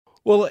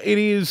Well, it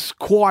is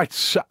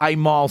quite a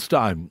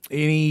milestone.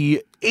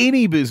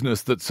 Any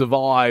business that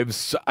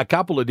survives a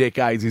couple of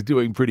decades is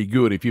doing pretty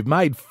good. If you've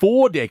made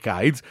 4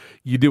 decades,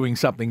 you're doing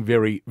something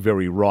very,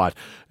 very right.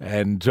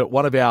 And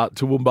one of our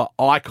Toowoomba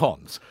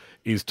icons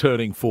is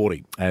turning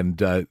 40.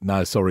 And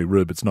no, sorry,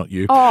 Rube, it's not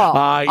you.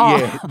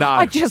 Yeah, no.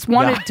 I just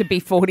wanted to be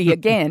 40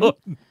 again.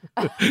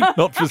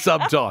 Not for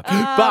some time.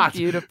 But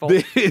beautiful.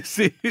 This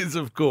is,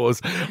 of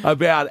course,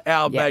 about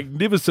our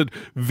magnificent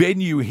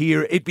venue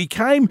here. It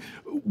became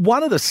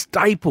one of the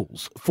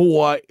staples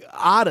for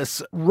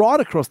artists right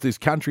across this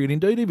country and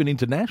indeed even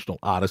international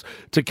artists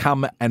to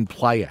come and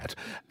play at.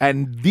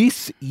 And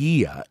this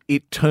year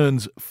it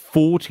turns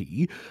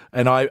 40.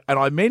 And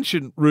I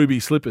mentioned Ruby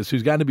Slippers,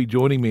 who's going to be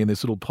joining me in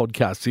this little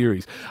podcast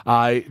series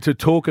to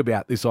talk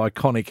about this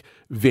iconic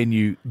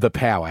venue, the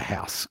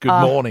Powerhouse. Good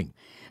morning.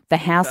 The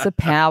House of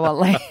Power,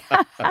 Lee.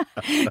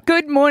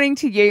 Good morning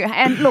to you.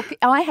 And look,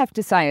 I have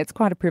to say it's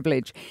quite a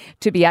privilege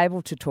to be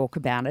able to talk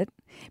about it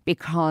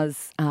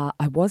because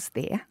I was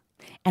there.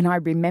 And I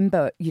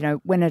remember,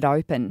 when it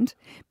opened,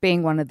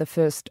 being one of the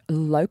first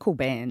local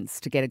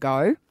bands to get a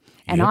go.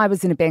 And I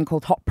was in a band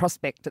called Hot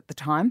Prospect at the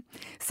time.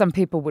 Some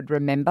people would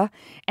remember.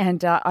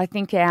 And I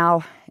think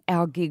our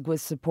gig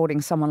was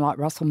supporting someone like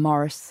Russell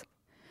Morris.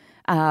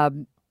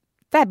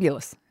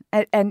 Fabulous.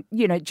 And,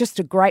 just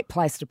a great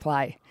place to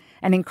play.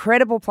 An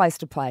incredible place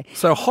to play.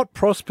 So Hot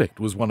Prospect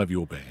was one of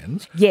your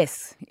bands?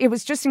 Yes. It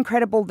was just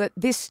incredible that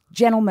this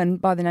gentleman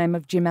by the name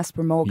of Jim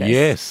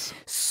Aspromorgas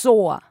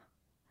saw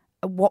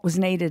what was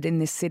needed in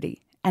this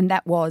city, and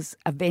that was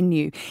a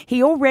venue.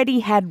 He already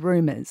had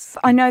rumours.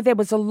 I know there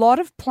was a lot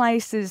of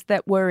places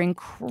that were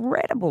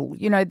incredible,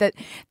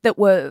 that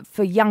were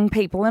for young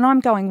people, and I'm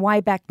going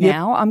way back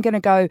now. I'm going to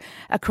go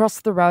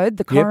across the road,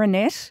 the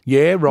Coronet.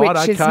 Yeah, right,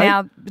 which is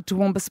now the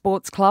Toowoomba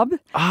Sports Club.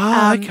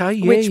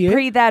 Which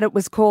pre that it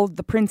was called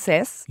the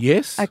Princess.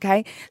 Yes.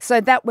 Okay,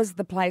 so that was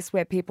the place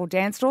where people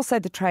danced. Also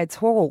the Trades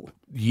Hall.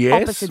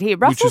 Yes. Opposite here.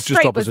 Russell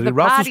Street was the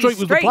Russell Street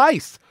was the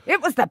place. It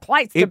was the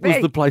place to be. It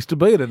was the place to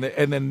be.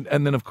 And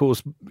then of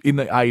course, in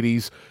the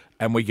 80s,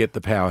 and we get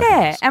the Powerhouse.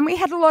 Yeah, and we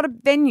had a lot of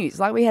venues.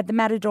 Like we had the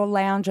Matador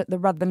Lounge at the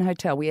Ruthven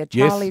Hotel. We had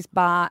Charlie's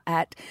Bar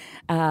at,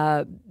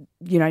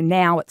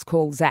 now it's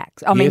called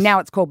Zach's. Now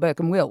it's called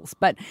Burke and Wills.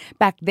 But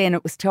back then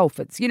it was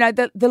Telford's.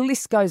 The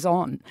list goes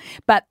on.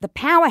 But the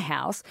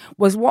Powerhouse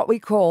was what we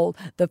call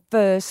the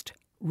first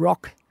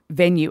rock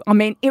venue.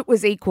 It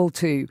was equal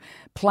to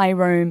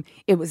Playroom.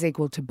 It was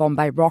equal to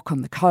Bombay Rock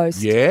on the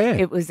coast. Yeah.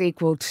 It was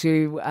equal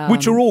to...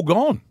 which are all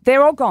gone.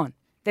 They're all gone.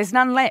 There's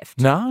none left.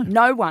 No.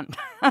 No one.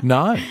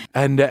 No.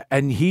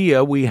 And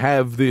here we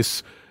have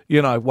this,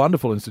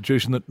 wonderful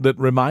institution that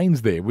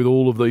remains there with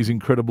all of these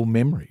incredible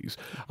memories,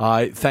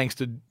 thanks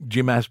to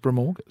Jim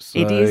Aspromorgas.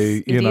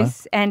 It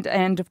is.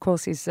 And of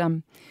course his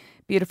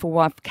beautiful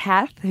wife,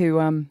 Kath,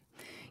 who,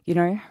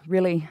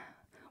 really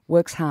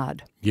works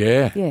hard.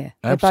 Yeah,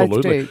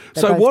 absolutely.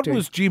 So what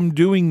was Jim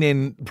doing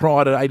then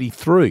prior to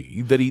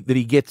 83 that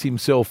he gets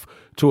himself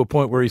to a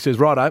point where he says,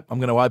 righto, I'm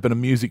going to open a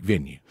music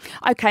venue?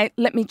 Okay,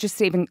 let me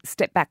just even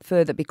step back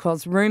further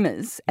because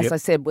Rumours, as I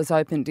said, was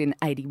opened in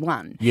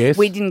 81. Yes.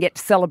 We didn't get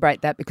to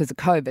celebrate that because of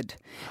COVID.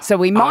 So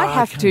we might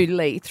have to,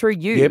 Lee, through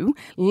you,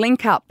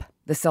 link up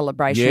the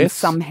celebration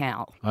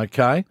somehow.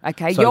 Okay.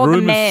 So you're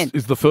Rumours the man.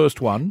 Is the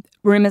first one.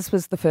 Rumours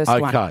was the first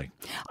one.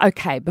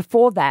 Okay,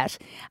 before that,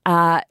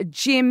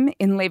 Jim,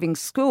 in leaving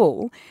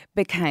school,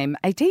 became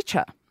a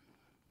teacher,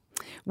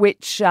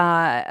 which,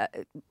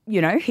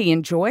 he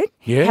enjoyed.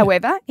 Yeah.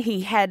 However,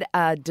 he had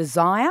a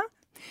desire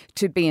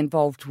to be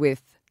involved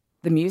with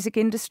the music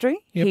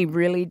industry. Yep. He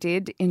really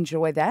did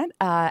enjoy that,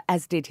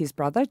 as did his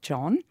brother,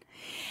 John.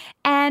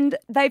 And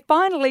they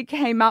finally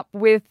came up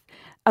with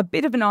a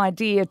bit of an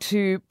idea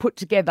to put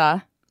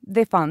together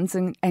their funds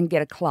and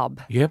get a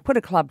club. Yep. Put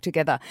a club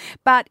together.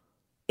 But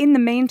in the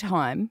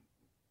meantime,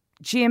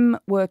 Jim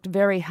worked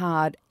very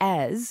hard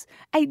as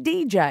a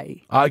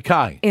DJ.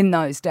 Okay. In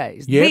those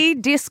days. Yep. The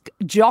disc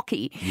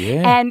jockey.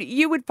 Yeah. And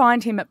you would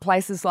find him at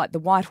places like the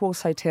White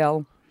Horse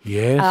Hotel.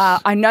 Yes.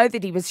 I know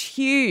that he was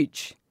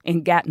huge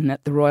in Gatton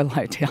at the Royal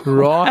Hotel.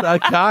 Right,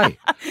 okay.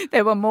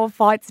 There were more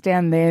fights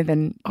down there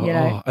than,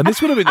 And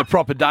this would have been the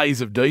proper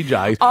days of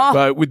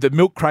DJs with the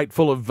milk crate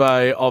full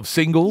of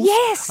singles.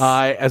 Yes.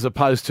 As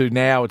opposed to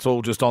now it's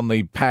all just on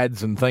the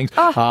pads and things.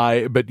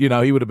 But,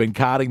 he would have been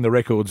carting the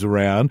records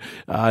around,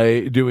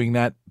 doing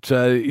that,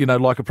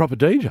 like a proper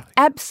DJ.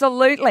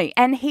 Absolutely.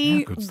 And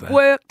he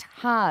worked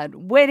hard.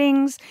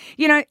 Weddings,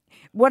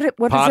 What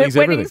parties, is it?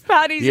 Weddings,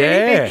 parties,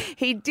 anything.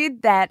 He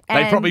did that.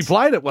 They probably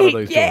played at one of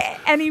these things. Yeah,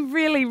 and he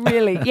really,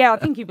 really, I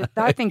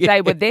think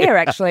they were there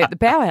actually at the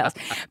Powerhouse.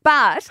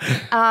 But,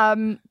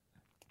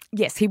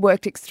 yes, he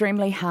worked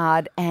extremely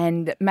hard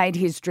and made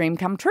his dream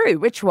come true,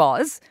 which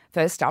was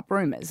first up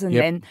Rumours and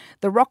then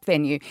the rock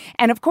venue.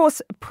 And, of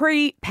course,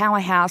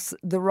 pre-Powerhouse,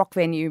 the rock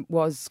venue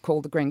was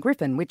called the Green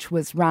Griffin, which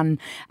was run,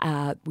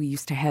 we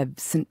used to have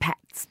St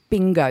Pat's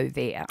bingo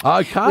there.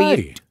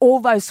 Okay.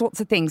 All those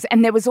sorts of things.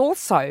 And there was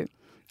also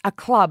a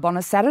club on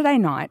a Saturday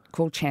night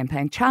called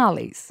Champagne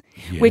Charlie's,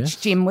 which Yes.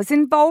 Jim was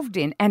involved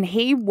in. And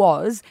he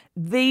was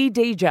the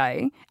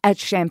DJ at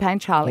Champagne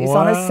Charlie's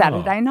on a Wow.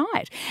 Saturday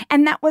night.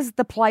 And that was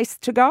the place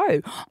to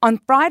go. On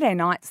Friday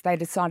nights, they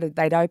decided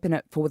they'd open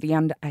it for the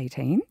under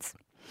 18s.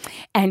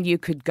 And you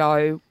could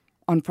go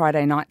on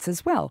Friday nights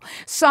as well.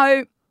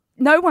 So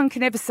no one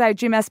can ever say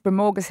Jim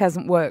Aspromorgus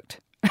hasn't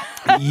worked.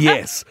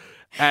 Yes,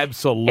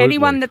 absolutely.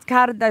 Anyone that's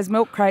carted those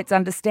milk crates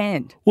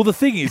understand. Well, the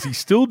thing is, he's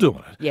still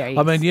doing it. Yeah, he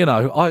I mean, is.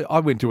 I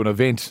went to an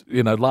event,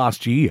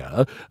 last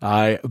year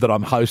that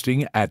I'm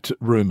hosting at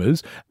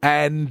Rumours,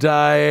 and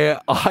I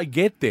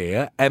get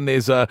there, and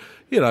there's a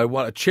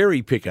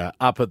cherry picker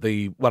up at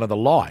one of the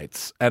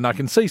lights, and I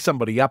can see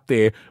somebody up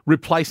there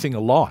replacing a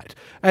light,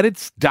 and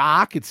it's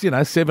dark. It's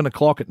 7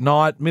 o'clock at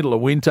night, middle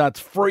of winter. It's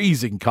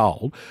freezing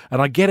cold,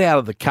 and I get out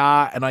of the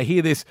car and I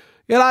hear this,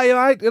 "G'day,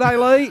 mate.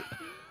 G'day, Lee."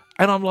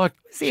 And I'm like,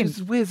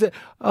 "Jeez, where's it?"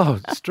 Oh,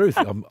 it's truth.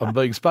 I'm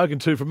being spoken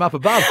to from up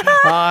above.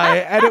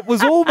 And it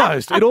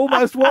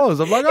almost was.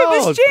 I'm like,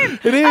 "Oh, was Jim."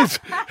 It is.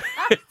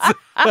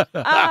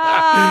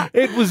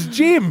 It was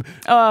Jim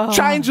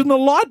changing the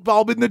light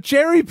bulb in the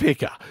cherry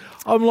picker.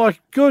 I'm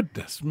like,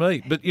 goodness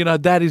me. But,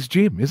 that is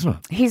Jim, isn't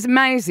it? He's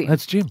amazing.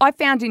 That's Jim. I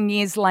found in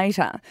years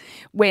later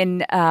when,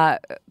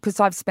 because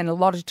I've spent a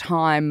lot of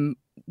time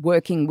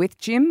working with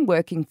Jim,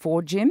 working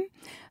for Jim.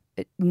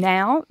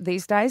 Now,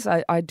 these days,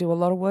 I do a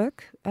lot of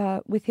work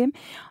with him.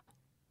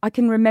 I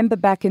can remember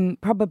back in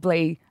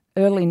probably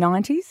early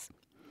 90s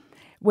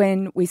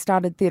when we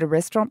started theatre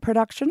restaurant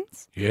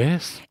productions.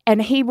 Yes.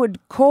 And he would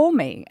call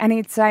me and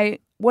he'd say,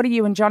 "What are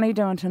you and Johnny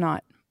doing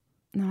tonight?"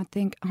 And I'd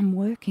think, "I'm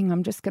working.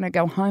 I'm just going to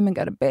go home and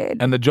go to bed."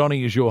 And the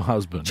Johnny is your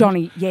husband.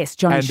 Johnny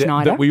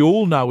Schneider. That we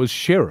all know as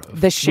Sheriff.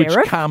 The Sheriff.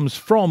 Which comes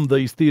from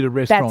these theatre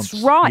restaurants.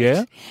 That's right.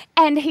 Yeah.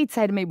 And he'd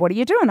say to me, "What are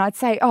you doing?" I'd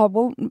say, "Oh,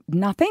 well,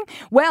 nothing."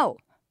 "Well,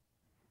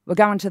 we're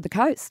going to the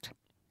coast."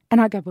 And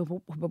I go,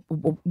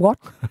 "Well, what?"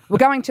 "We're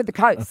going to the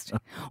coast,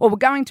 or we're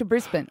going to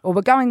Brisbane, or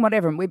we're going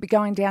whatever, and we'd be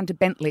going down to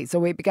Bentley's, or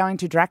we'd be going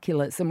to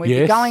Dracula's, and we'd be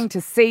Yes. going to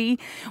see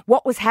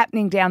what was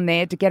happening down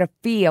there to get a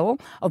feel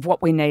of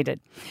what we needed."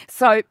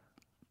 So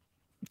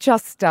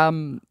just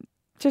an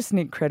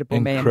incredible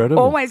man.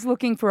 Incredible. Always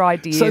looking for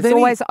ideas, So then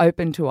always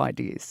open to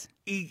ideas.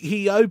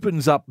 He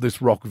opens up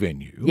this rock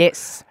venue.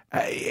 Yes.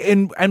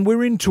 And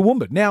we're in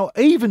Toowoomba. Now,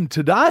 even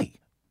today,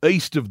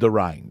 east of the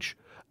range,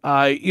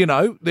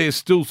 there's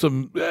still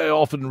some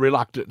often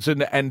reluctance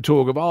and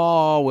talk of,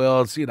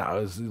 it's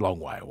a long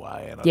way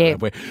away. And I don't Yeah. know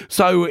where.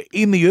 So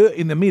in the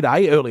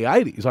early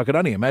 80s, I could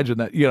only imagine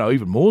that,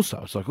 even more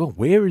so. It's like,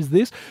 where is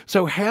this?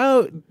 So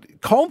how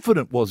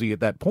confident was he at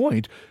that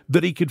point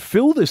that he could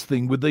fill this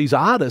thing with these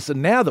artists?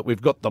 And now that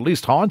we've got the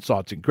list,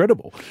 hindsight's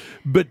incredible.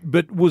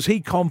 But was he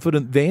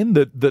confident then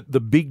that the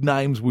big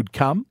names would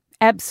come?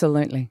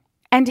 Absolutely.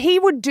 And he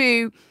would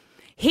do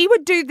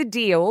the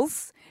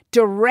deals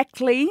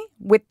directly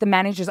with the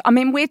managers. I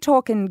mean, we're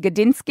talking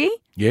Gudinski.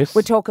 Yes.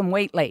 We're talking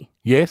Wheatley.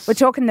 Yes. We're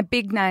talking the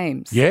big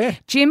names. Yeah.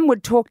 Jim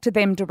would talk to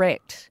them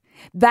direct.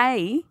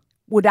 They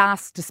would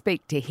ask to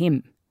speak to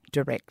him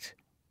direct.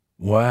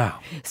 Wow.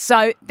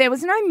 So there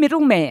was no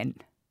middleman.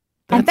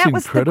 And That's that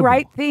was incredible. the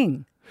great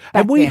thing.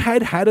 And back we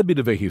then. had a bit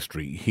of a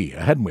history here,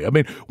 hadn't we? I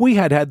mean, we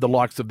had the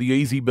likes of the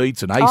Easy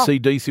Beats and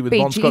AC/DC with Bee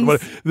Bon Scott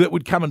Gees. that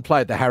would come and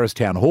play at the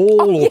Harristown Hall,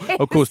 or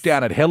of course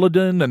down at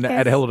Helidon and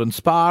at Helidon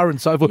Spa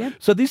and so forth. Yep.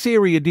 So this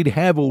area did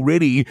have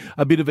already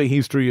a bit of a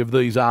history of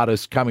these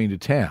artists coming to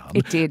town.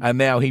 It did. And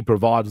now he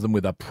provides them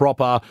with a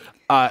proper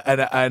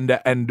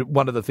and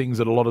one of the things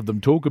that a lot of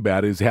them talk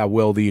about is how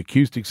well the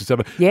acoustics and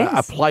stuff.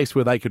 Yes. A place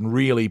where they can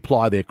really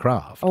ply their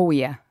craft. Oh,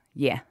 yeah,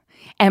 yeah.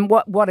 And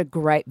what a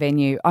great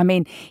venue. I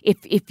mean,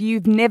 if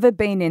you've never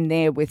been in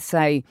there with,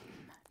 say,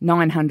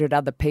 900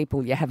 other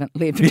people, you haven't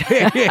lived.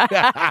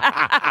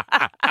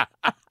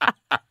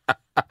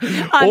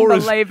 Or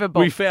as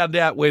Unbelievable. we found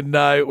out when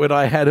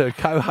I had her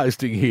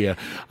co-hosting here,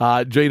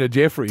 Gina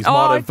Jeffries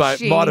Oh, might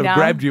Gina. have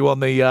grabbed you on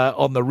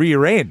the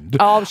rear end.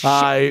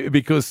 Oh,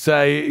 because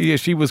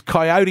she was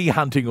coyote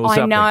hunting or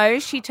something. I know,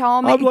 she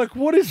told me. I'm like,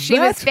 what is She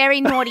that? was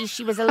very naughty.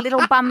 She was a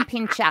little bum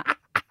pincher.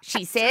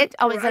 She said,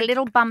 I was a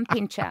little bum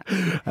pincher.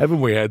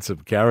 Haven't we had some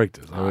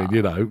characters? I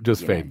mean,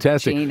 just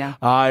fantastic. Gina.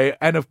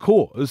 And of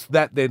course,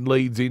 that then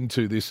leads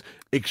into this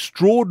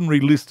extraordinary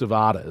list of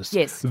artists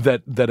Yes.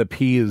 that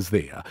appears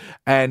there,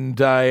 and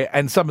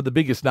some of the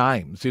biggest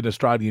names in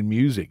Australian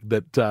music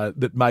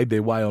that made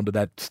their way onto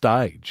that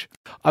stage.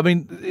 I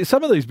mean,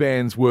 some of these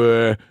bands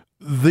were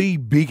the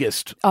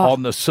biggest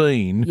on the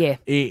scene Yeah.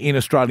 in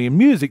Australian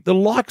music. The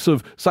likes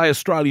of, say,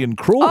 Australian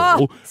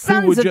Crawl, who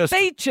Sons were of just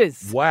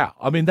Beaches. wow.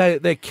 I mean,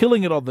 they're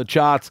killing it on the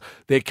charts.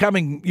 They're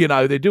coming,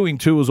 they're doing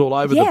tours all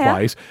over the Yeah.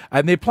 place,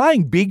 and they're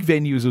playing big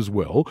venues as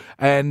well.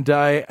 And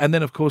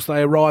then, of course,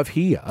 they arrive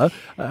here.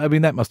 I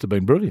mean, that must have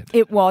been brilliant.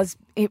 It was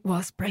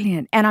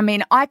brilliant. And I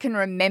mean, I can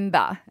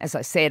remember, as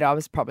I said, I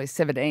was probably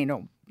 17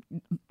 or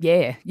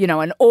yeah,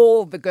 and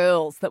all the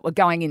girls that were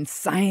going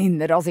insane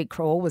that Aussie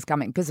Crawl was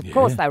coming because, of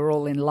course, they were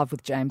all in love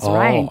with James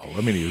Rain. Oh,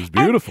 I mean, he was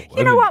beautiful. And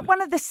you know what?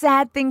 One of the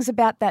sad things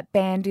about that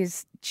band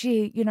is,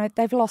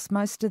 they've lost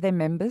most of their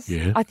members.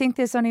 Yeah. I think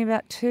there's only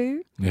about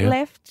two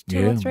left,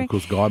 two or three. Of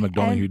course, Guy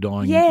McDonough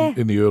dying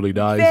in the early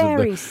days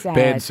very of the sad.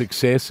 band's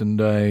success, and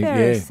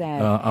Very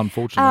sad.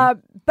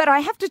 Unfortunately. But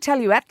I have to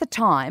tell you, at the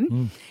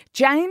time,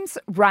 James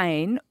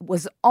Rain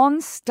was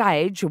on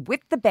stage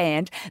with the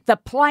band. The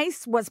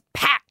place was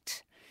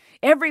packed.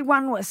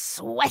 Everyone was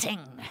sweating.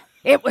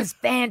 It was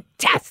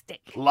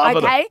fantastic.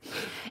 Loving it.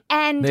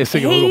 And they're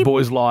singing Little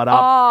Boys Light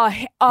Up.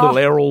 Little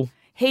Errol.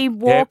 He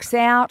walks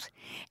out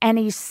and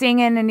he's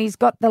singing and he's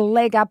got the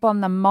leg up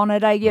on the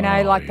monitor,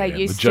 like they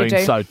used to do. The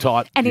jeans so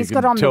tight. And you he's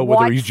can got on tell the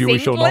whether white he's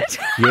Jewish singlet.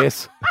 or not.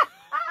 Yes.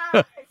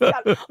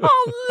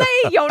 Oh,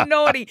 Lee, you're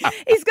naughty.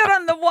 He's got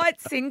on the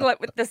white singlet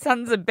with the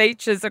Sons of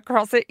Beaches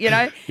across it,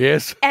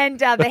 Yes. And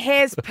the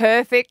hair's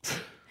perfect.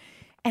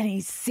 And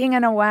he's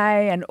singing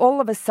away, and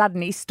all of a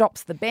sudden he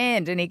stops the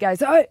band and he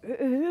goes,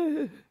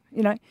 and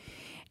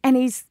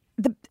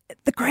the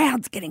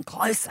crowd's getting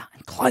closer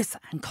and closer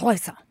and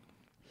closer.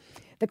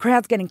 The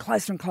crowd's getting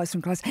closer and closer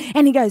and closer.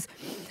 And he goes,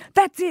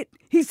 that's it.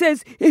 He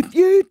says, if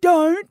you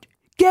don't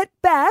get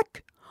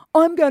back,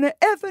 I'm going to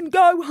effing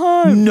go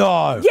home.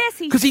 No. Yes,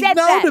 he said that. Because he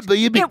known to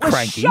be a bit cranky. It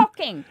was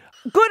shocking.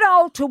 Good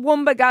old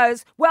Toowoomba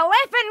goes, well,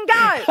 effing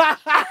go.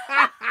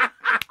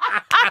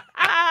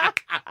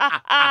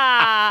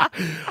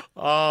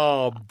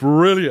 Oh,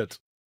 brilliant.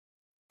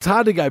 It's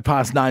hard to go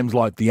past names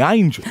like the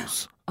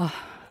Angels. Oh,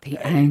 the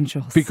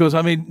Angels. Because,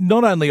 I mean,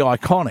 not only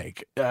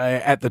iconic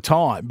at the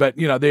time, but,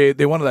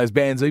 they're one of those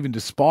bands, even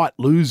despite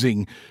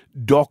losing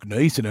Doc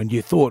Neeson, and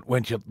you thought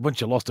once you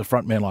lost a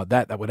front man like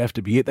that would have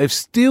to be it. They've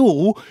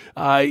still,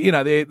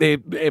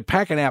 they're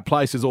packing out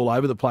places all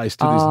over the place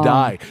to this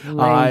day.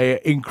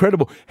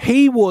 Incredible.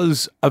 He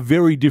was a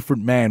very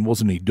different man,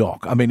 wasn't he,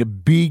 Doc? I mean, a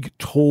big,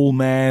 tall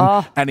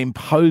man, an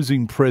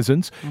imposing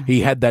presence.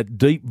 He had that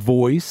deep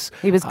voice.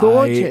 He was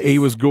gorgeous. He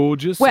was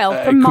gorgeous.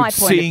 Well, from my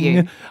point of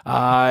view.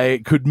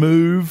 Could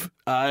move.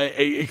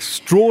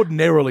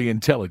 Extraordinarily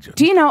intelligent.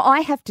 Do you know, I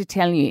have to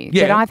tell you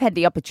that I've had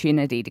the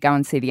opportunity to go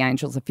and see the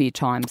Angels a few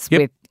times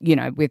with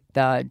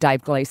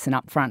Dave Gleeson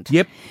up front.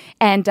 Yep.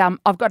 And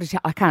I've got to tell,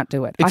 I can't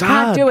do it. It's I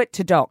can't hard. do it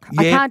to Doc. Yep.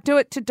 I can't do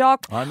it to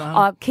Doc. I know.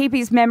 I'll keep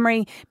his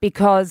memory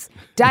because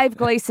Dave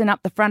Gleeson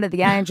up the front of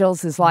the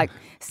Angels is like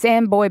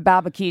Samboy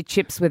barbecue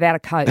chips without a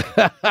Coke.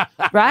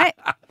 Right?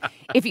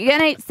 If you're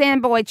going to eat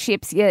Samboy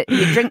chips, you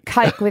drink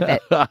Coke with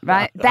it,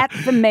 right? That,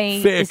 for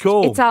me, Fair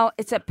call.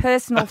 It's a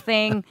personal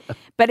thing.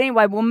 But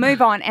anyway, we'll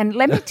move on. And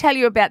let me tell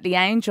you about the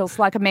Angels.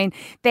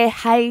 Their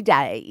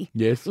heyday,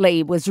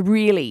 Lee, was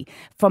really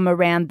from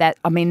around that.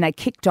 I mean, they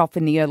kicked off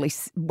in the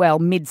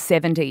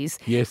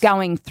mid-70s,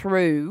 going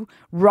through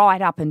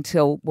right up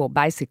until,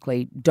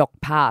 basically Doc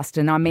passed.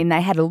 And, I mean,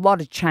 they had a lot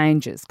of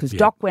changes because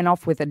Doc went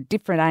off with a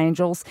different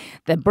Angels.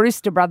 The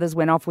Brewster Brothers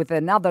went off with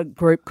another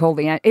group called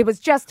the Angels. It was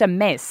just a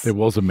mess. It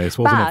was a mess,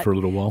 wasn't it, for a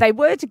little while? They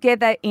were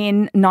together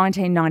in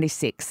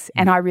 1996,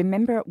 and I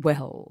remember it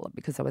well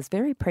because I was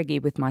very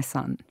preggy with my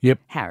son,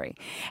 Harry.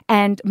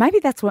 And maybe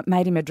that's what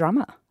made him a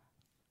drummer.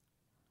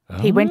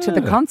 He went to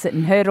the concert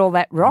and heard all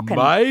that rocking.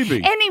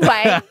 Maybe.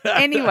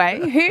 Anyway,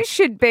 who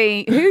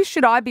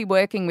should I be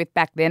working with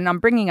back then? I'm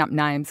bringing up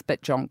names,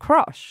 but John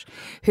Crosh,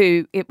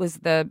 it was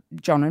the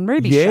John and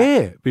Ruby show.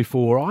 Yeah,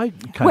 before I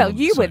came Well, on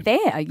you the were scene.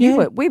 there.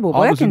 We were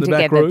I was in working the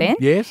back together room, then.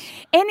 Yes.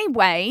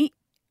 Anyway,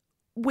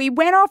 we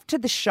went off to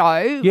the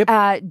show.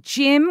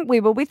 We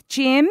were with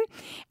Jim,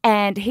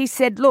 and he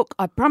said, look,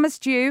 I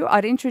promised you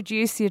I'd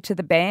introduce you to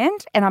the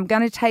band, and I'm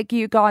going to take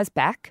you guys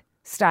back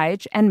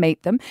stage and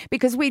meet them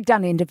because we'd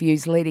done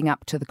interviews leading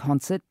up to the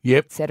concert,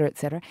 et cetera, et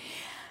cetera.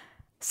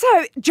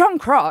 So John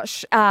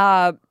Crosh,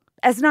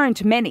 as known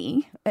to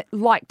many,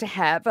 liked to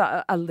have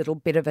a little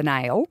bit of an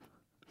ale,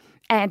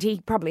 and he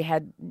probably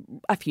had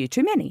a few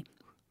too many.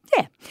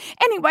 Yeah.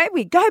 Anyway,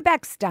 we go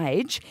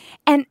backstage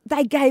and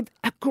they gave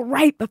a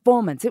great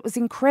performance. It was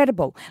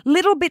incredible.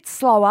 Little bit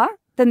slower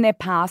than their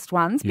past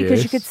ones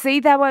because you could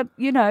see they were,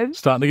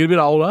 starting to get a bit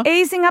older.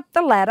 Easing up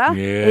the ladder.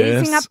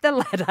 Yes. Easing up the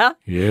ladder.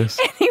 Yes.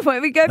 Anyway,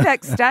 we go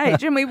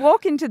backstage and we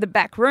walk into the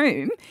back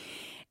room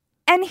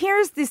and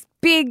here's this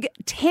big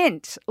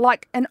tent,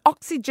 like an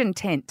oxygen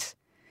tent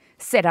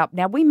set up.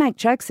 Now, we make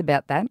jokes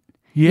about that.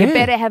 Yeah. You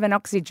better have an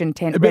oxygen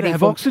tent You better ready.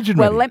 have oxygen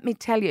Well, ready. let me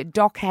tell you,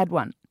 Doc had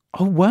one.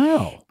 Oh,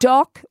 wow.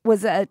 Doc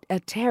was a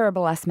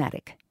terrible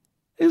asthmatic.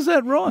 Is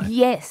that right?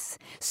 Yes.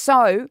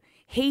 So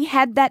he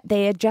had that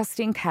there just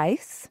in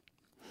case.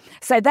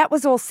 So that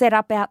was all set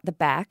up out the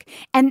back.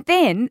 And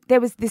then there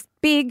was this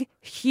big,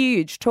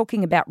 huge,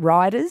 talking about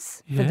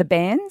riders for the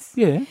bands,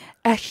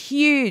 a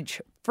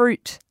huge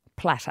fruit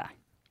platter.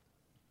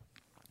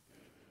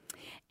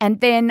 And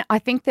then I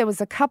think there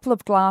was a couple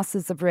of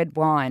glasses of red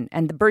wine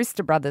and the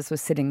Brewster brothers were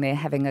sitting there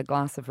having a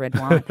glass of red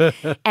wine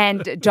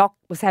and Doc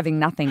was having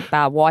nothing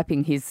bar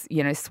wiping his,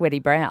 sweaty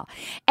brow.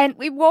 And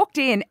we walked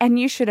in and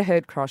you should have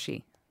heard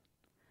Croshy.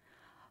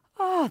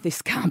 oh,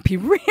 this can't be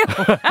real.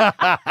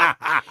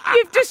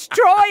 You've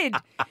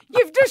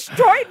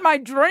destroyed my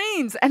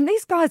dreams. And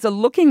these guys are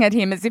looking at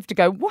him as if to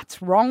go,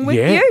 what's wrong with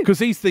you? because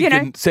he's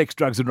thinking sex,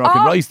 drugs and rock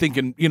and roll. He's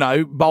thinking,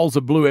 bowls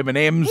of blue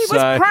M&Ms, He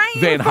was praying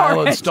Van for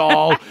Halen it.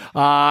 style,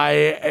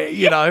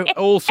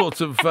 all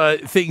sorts of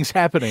things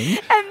happening.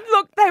 And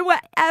look, they were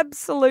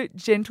absolute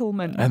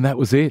gentlemen. And that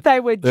was it. They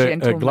were A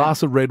gentlemen.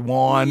 glass of red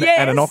wine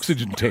and an Yes.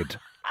 oxygen tent.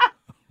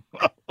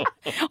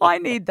 I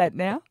need that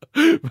now.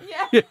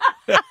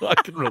 I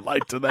can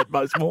relate to that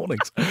most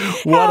mornings.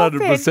 How 100%.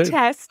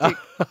 fantastic.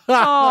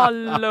 Oh,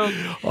 look.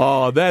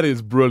 Oh, that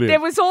is brilliant. There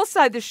was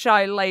also the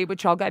show, Lee,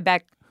 which I'll go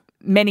back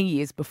many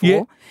years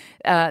before.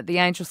 The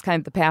Angels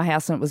came to the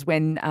Powerhouse, and it was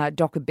when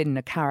Doc had been in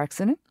a car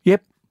accident.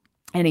 Yep.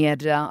 And he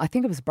had, I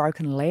think it was a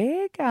broken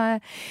leg.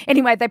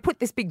 Anyway, they put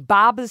this big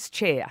barber's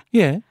chair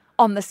Yeah.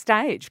 on the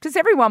stage because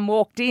everyone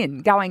walked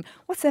in going,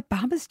 what's that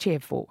barber's chair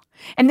for?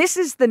 And this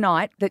is the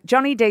night that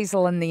Johnny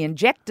Diesel and the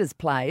Injectors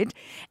played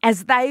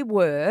as they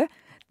were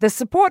the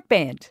support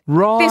band.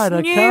 Right, This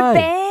new okay.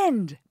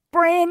 band,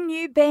 brand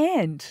new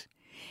band.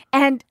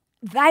 And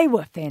they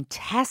were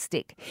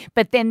fantastic.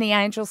 But then the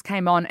Angels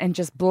came on and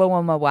just blew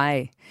them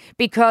away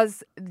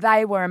because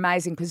they were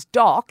amazing. Because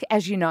Doc,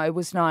 as you know,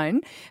 was known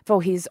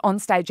for his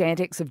onstage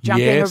antics of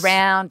jumping Yes.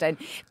 around and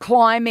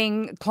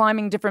climbing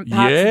different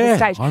parts of the Yeah,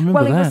 stage. I remember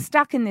Well, he that. was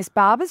stuck in this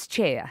barber's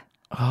chair,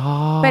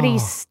 Oh. but he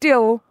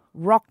still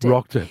rocked it.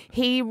 Rocked it.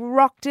 He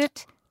rocked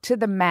it to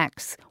the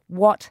max.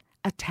 What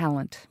a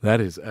talent.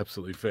 That is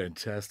absolutely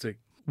fantastic.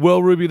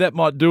 Well, Ruby, that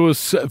might do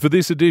us for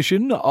this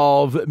edition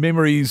of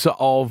Memories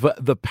of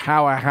the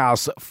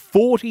Powerhouse.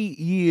 40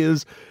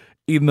 years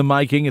in the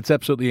making. It's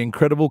absolutely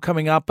incredible.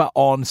 Coming up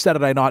on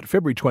Saturday night,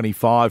 February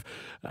 25,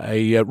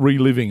 a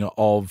reliving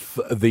of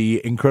the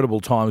incredible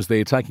times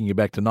there, taking you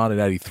back to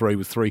 1983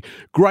 with three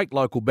great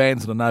local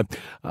bands, and I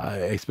know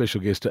a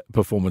special guest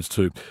performance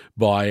too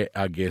by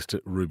our guest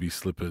Ruby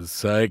Slippers.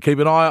 So keep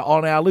an eye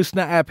on our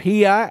listener app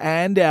here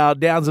and our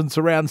Downs and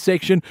Surround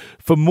section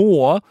for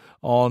more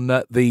on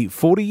the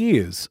 40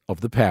 years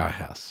of the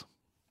Powerhouse.